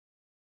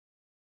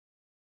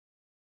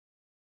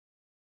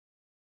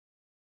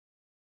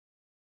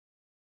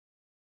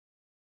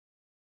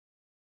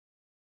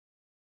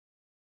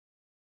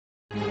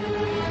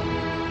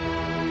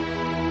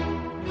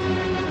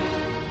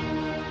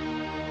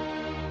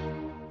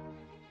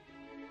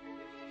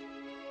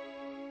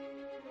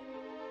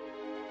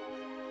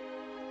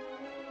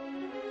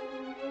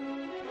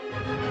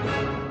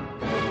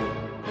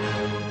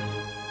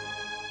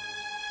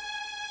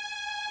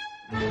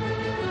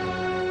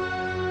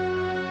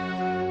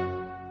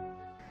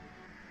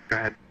Go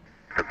ahead.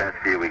 The best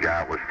view we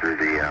got was through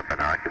the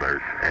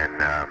binoculars, and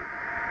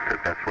the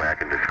best way I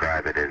can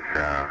describe it is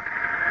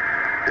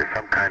there's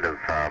some kind of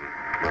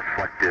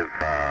reflective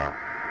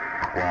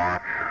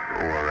cloth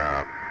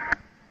or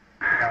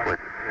with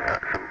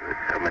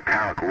a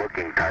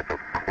metallic-looking type of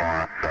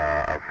cloth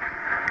of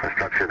a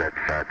structure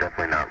that's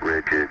definitely not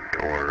rigid,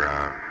 or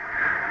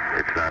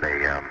it's not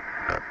a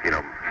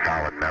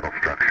solid metal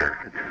structure.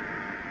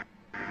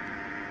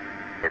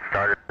 It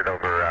started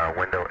over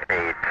window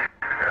 8,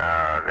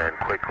 then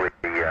quickly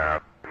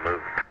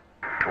moved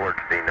towards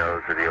the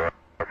nose of the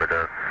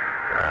orbiter,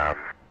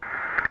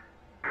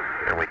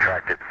 and we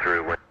tracked it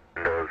through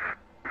windows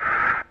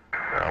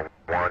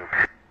 1,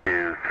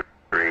 2,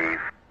 3,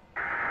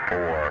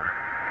 4,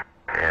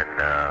 and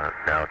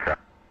now it's out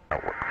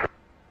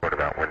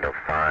about window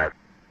 5.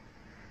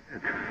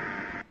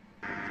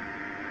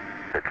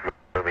 It's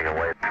moving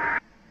away.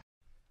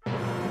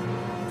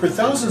 For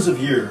thousands of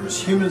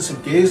years, humans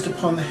have gazed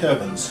upon the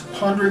heavens,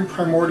 pondering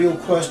primordial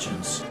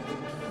questions.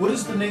 What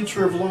is the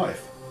nature of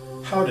life?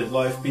 How did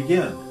life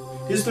begin?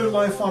 Is there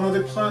life on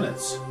other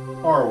planets?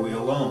 Are we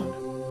alone?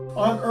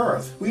 On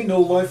Earth, we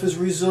know life is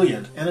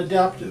resilient and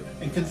adaptive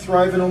and can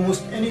thrive in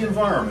almost any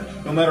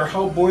environment, no matter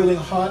how boiling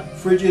hot,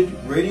 frigid,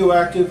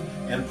 radioactive,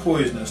 and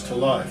poisonous to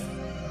life.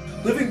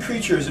 Living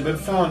creatures have been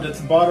found at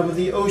the bottom of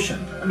the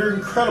ocean, under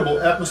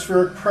incredible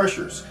atmospheric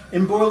pressures,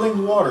 in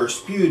boiling water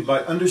spewed by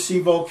undersea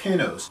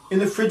volcanoes, in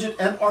the frigid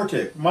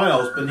Antarctic,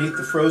 miles beneath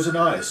the frozen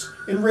ice,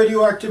 in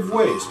radioactive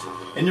waste,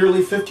 and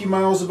nearly 50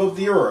 miles above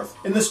the Earth,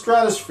 in the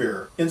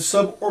stratosphere, in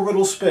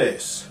suborbital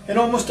space. And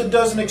almost a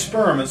dozen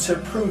experiments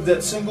have proved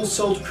that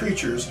single-celled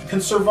creatures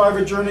can survive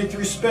a journey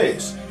through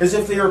space, as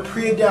if they are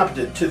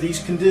pre-adapted to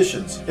these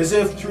conditions, as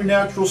if through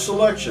natural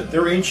selection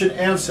their ancient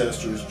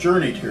ancestors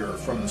journeyed here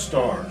from the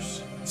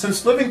stars.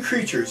 Since living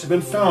creatures have been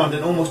found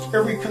in almost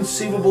every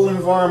conceivable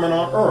environment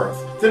on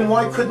Earth, then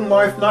why couldn't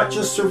life not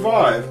just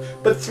survive,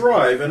 but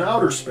thrive in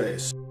outer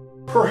space?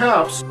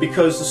 Perhaps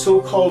because the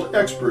so-called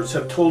experts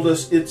have told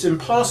us it's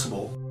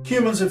impossible,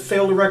 humans have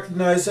failed to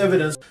recognize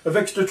evidence of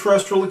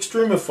extraterrestrial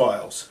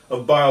extremophiles,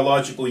 of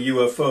biological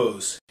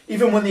UFOs,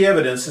 even when the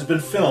evidence has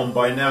been filmed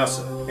by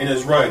NASA and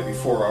is right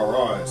before our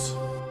eyes.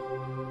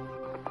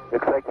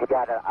 Looks like you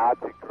got an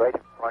object right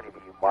in front of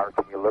you, Mark.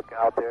 Can you look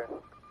out there?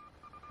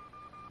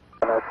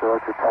 I'm not sure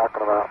what you're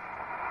talking about.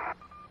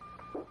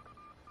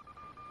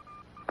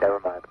 Never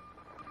mind.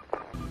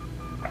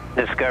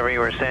 Discovery,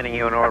 we're sending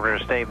you an orbiter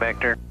state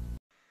vector.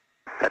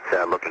 That's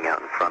looking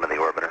out in front of the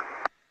orbiter.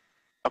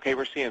 Okay,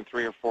 we're seeing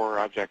 3 or 4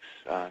 objects.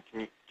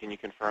 Can you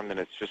confirm that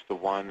it's just the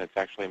one that's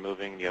actually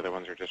moving? The other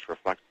ones are just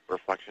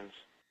reflections?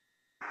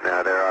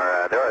 No, there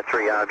are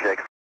 3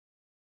 objects.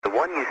 The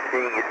one you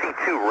see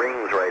 2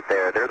 rings right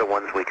there. They're the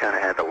ones we kind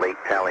of had the late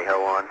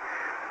tally-ho on.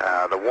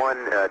 The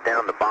one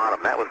down the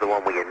bottom, that was the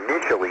one we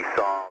initially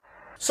saw.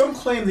 Some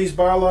claim these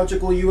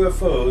biological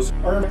UFOs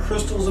are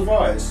crystals of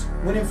ice,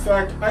 when in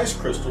fact ice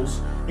crystals,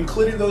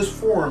 including those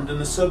formed in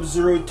the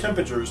sub-zero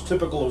temperatures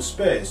typical of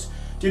space,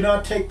 do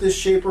not take this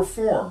shape or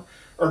form,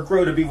 or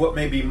grow to be what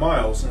may be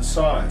miles in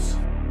size.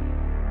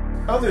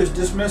 Others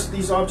dismiss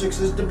these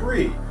objects as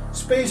debris,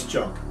 space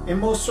junk, and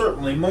most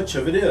certainly much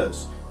of it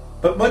is.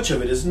 But much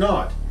of it is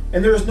not,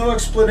 and there is no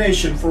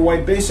explanation for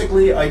why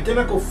basically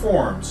identical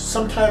forms,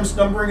 sometimes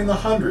numbering in the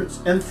hundreds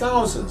and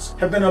thousands,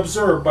 have been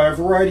observed by a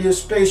variety of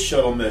space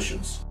shuttle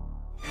missions.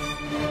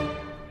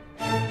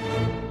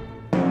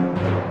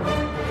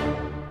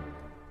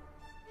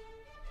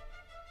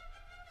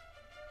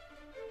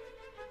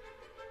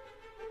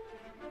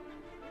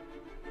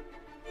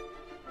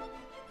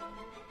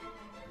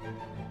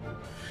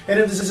 And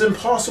it is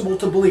impossible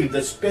to believe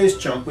that space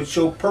junk would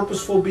show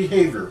purposeful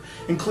behavior,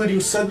 including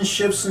sudden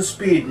shifts in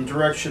speed and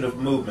direction of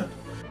movement.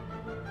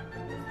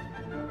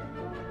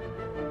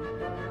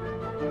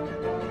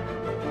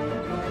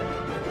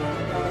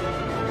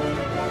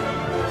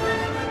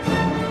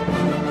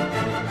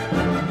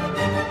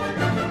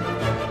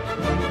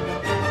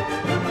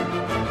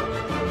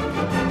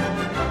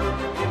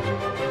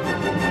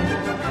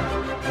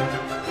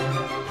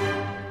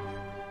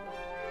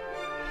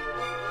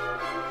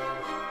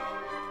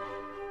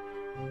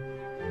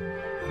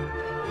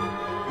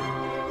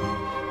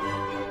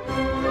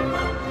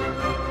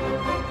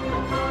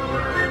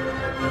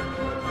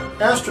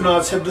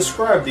 Astronauts have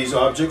described these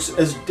objects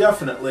as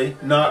definitely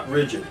not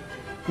rigid,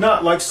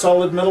 not like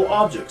solid metal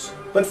objects,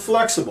 but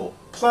flexible,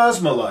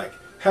 plasma-like,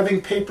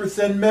 having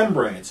paper-thin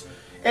membranes,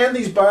 and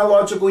these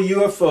biological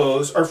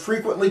UFOs are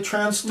frequently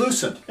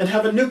translucent and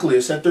have a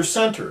nucleus at their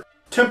center,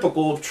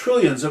 typical of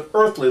trillions of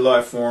earthly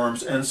life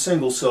forms and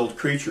single-celled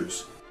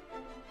creatures.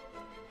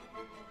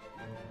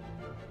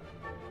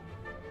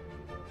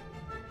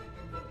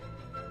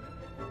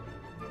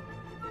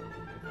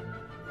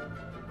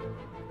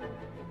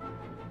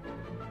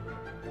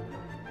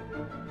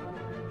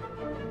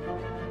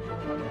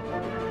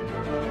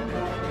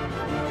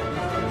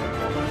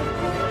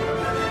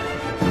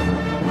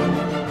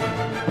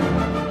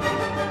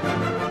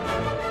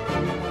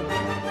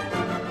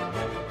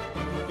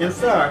 In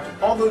fact,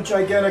 Although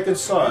gigantic in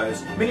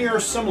size, many are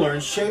similar in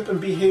shape and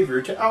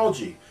behavior to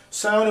algae,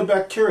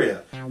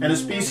 cyanobacteria, and a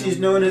species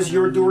known as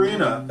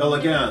Eudorina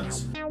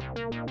elegans.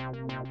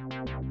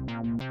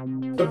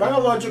 The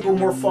biological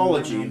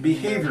morphology and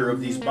behavior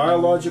of these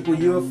biological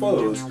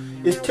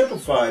UFOs is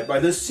typified by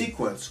this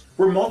sequence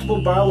where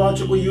multiple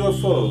biological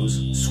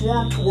UFOs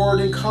swarm toward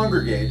and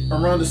congregate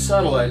around a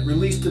satellite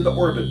released into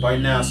orbit by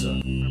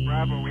NASA.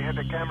 Bravo, we had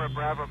the camera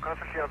Bravo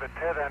constantly on the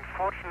tether.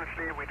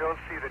 Unfortunately, we don't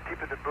see the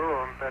tip of the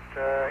boom, but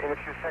in a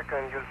few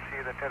seconds you'll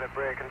see the tether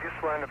break. And this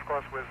one, of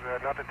course, was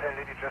not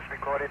attended, it just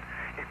recorded.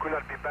 It could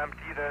not be bumped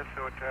either,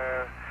 so it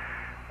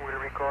will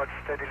record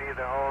steadily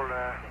the whole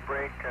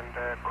break and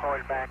coil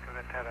back to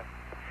the tether.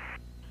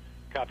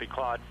 Copy,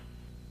 Claude.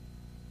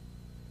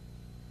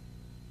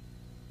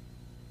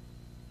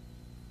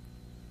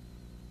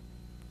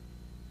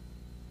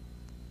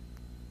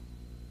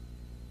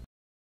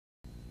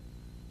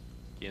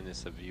 Again, this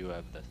is a view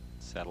of the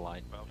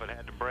satellite. Well, if it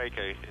had to break,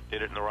 it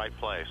did it in the right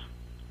place.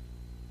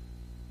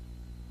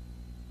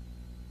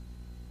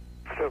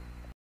 So,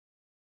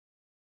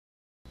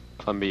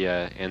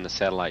 Columbia and the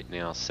satellite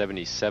now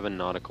 77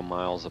 nautical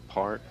miles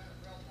apart.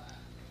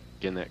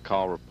 Again, that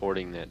call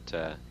reporting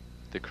that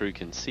the crew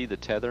can see the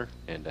tether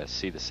and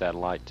see the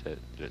satellite. That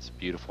it's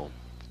beautiful.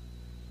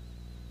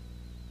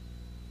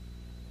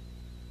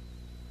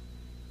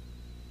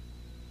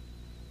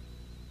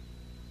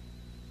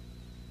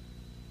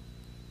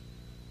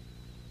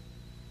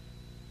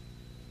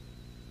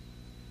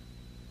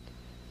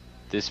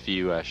 This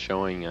view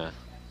showing the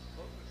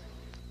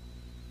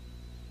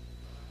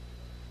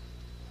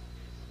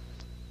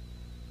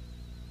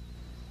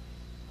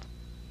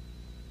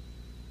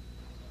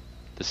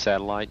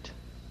satellite.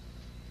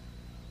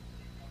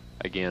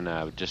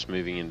 Again, just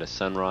moving into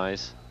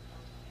sunrise.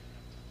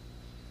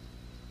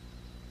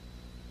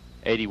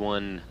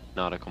 81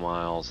 nautical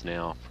miles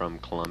now from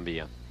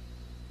Columbia.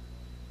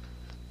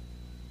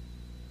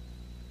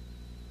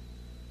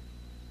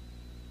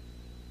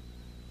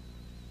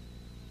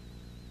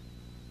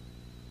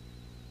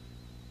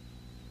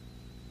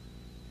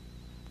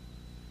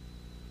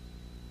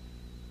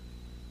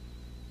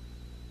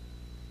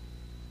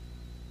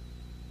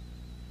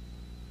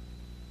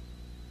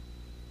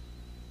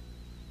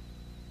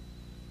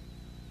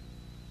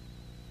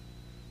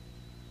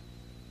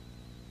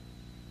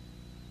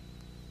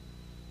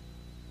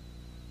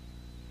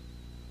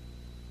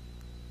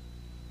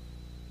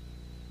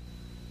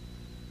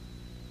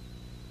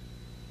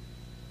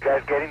 you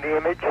guys getting the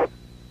image?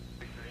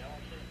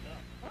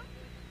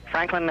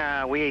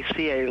 Franklin, we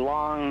see a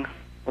long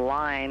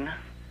line,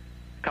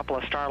 a couple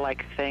of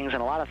star-like things,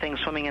 and a lot of things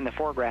swimming in the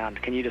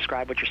foreground. Can you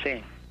describe what you're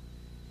seeing?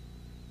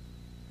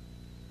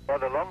 Well,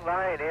 the long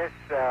line is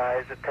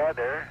a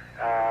tether,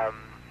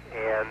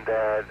 and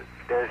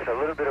there's a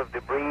little bit of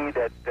debris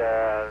that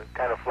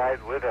kind of flies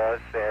with us,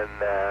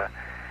 and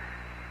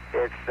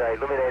it's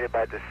illuminated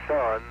by the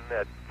sun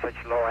at such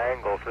low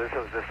angle. So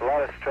there's a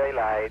lot of stray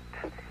light,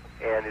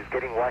 and it's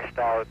getting washed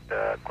out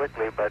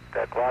quickly, but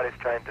Claude is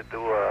trying to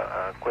do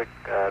a quick,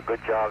 good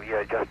job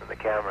here adjusting the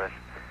cameras.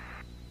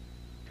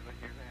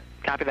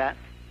 Copy that.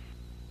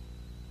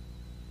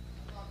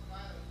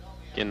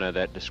 Again,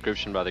 that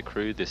description by the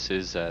crew, this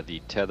is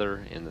the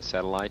tether in the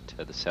satellite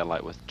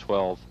with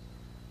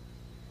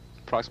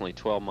approximately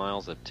 12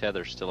 miles of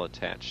tether still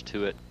attached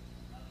to it.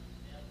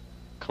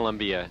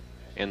 Columbia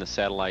and the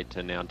satellite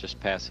now just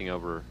passing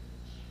over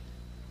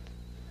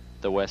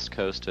the west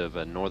coast of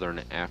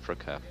northern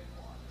Africa.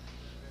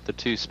 The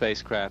two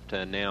spacecraft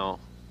now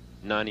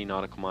 90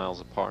 nautical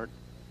miles apart.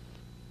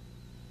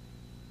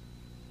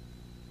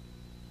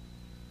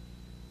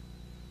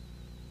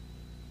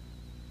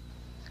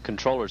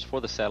 Controllers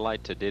for the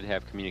satellite did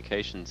have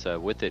communications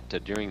with it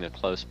during the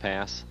close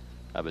pass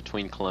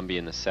between Columbia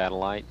and the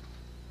satellite.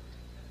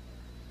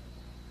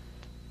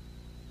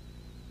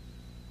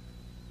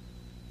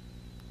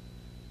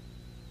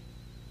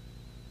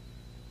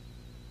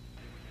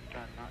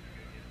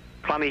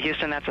 Columbia,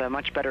 Houston, that's a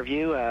much better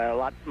view, a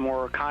lot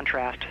more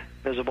contrast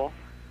visible.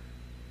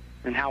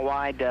 And how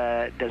wide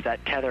does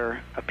that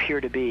tether appear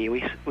to be?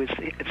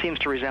 It seems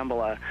to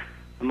resemble a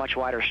much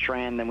wider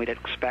strand than we'd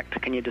expect.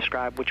 Can you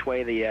describe which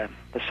way the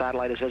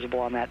satellite is visible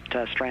on that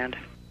strand?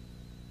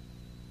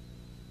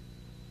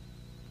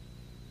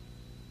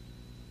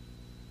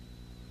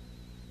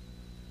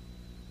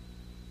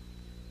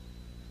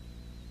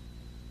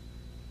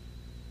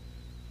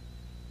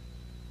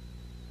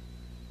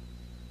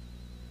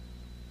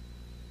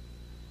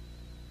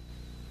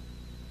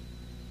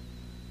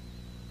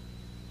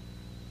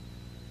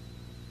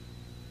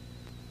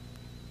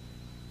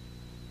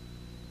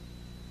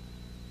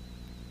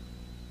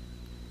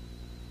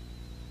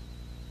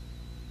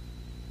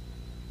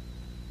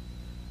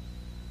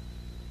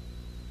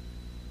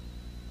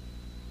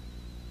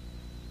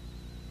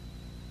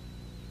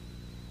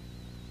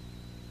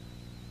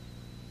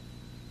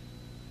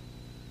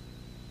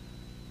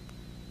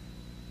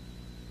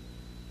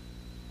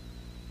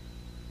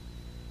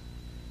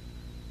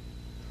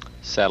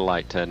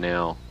 Satellite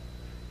now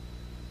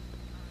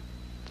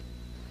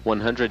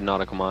 100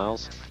 nautical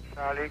miles.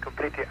 Charlie,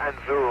 completely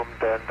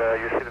unzoomed,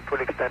 and you see the full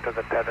extent of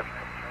the tether.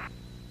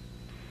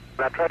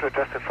 I tried to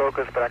adjust the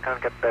focus, but I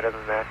can't get better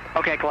than that.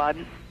 Okay,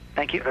 Claude.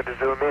 Thank you. I'm going to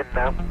zoom in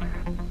now.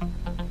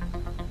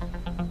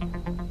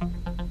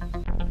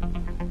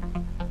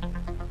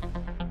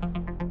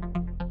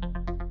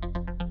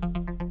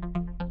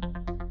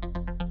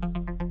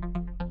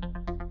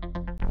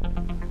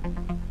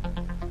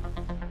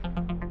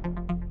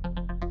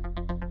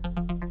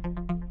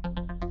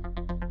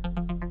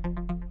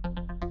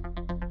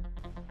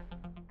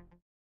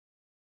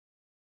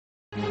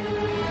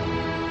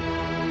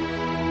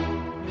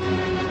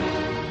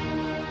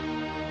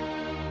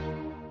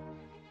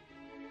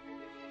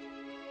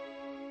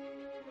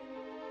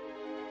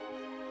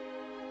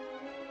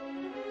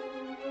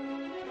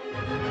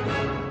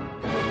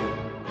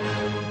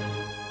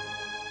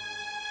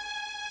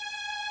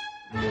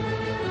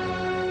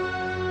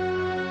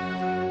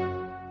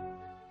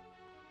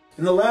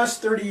 In the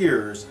last 30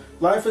 years,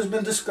 life has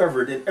been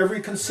discovered in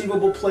every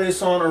conceivable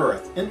place on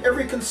Earth, in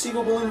every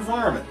conceivable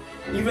environment,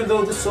 even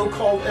though the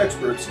so-called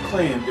experts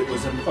claimed it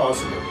was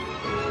impossible.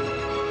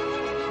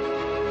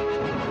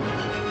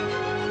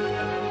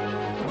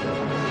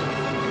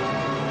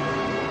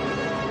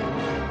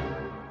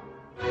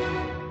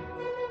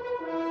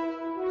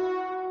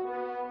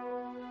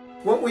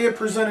 What we have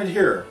presented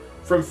here,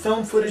 from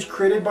film footage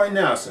created by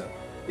NASA,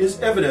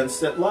 is evidence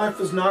that life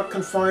is not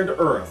confined to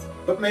Earth,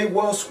 but may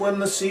well swim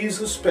the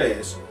seas of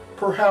space,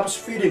 perhaps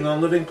feeding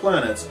on living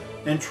planets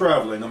and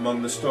traveling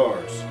among the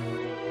stars.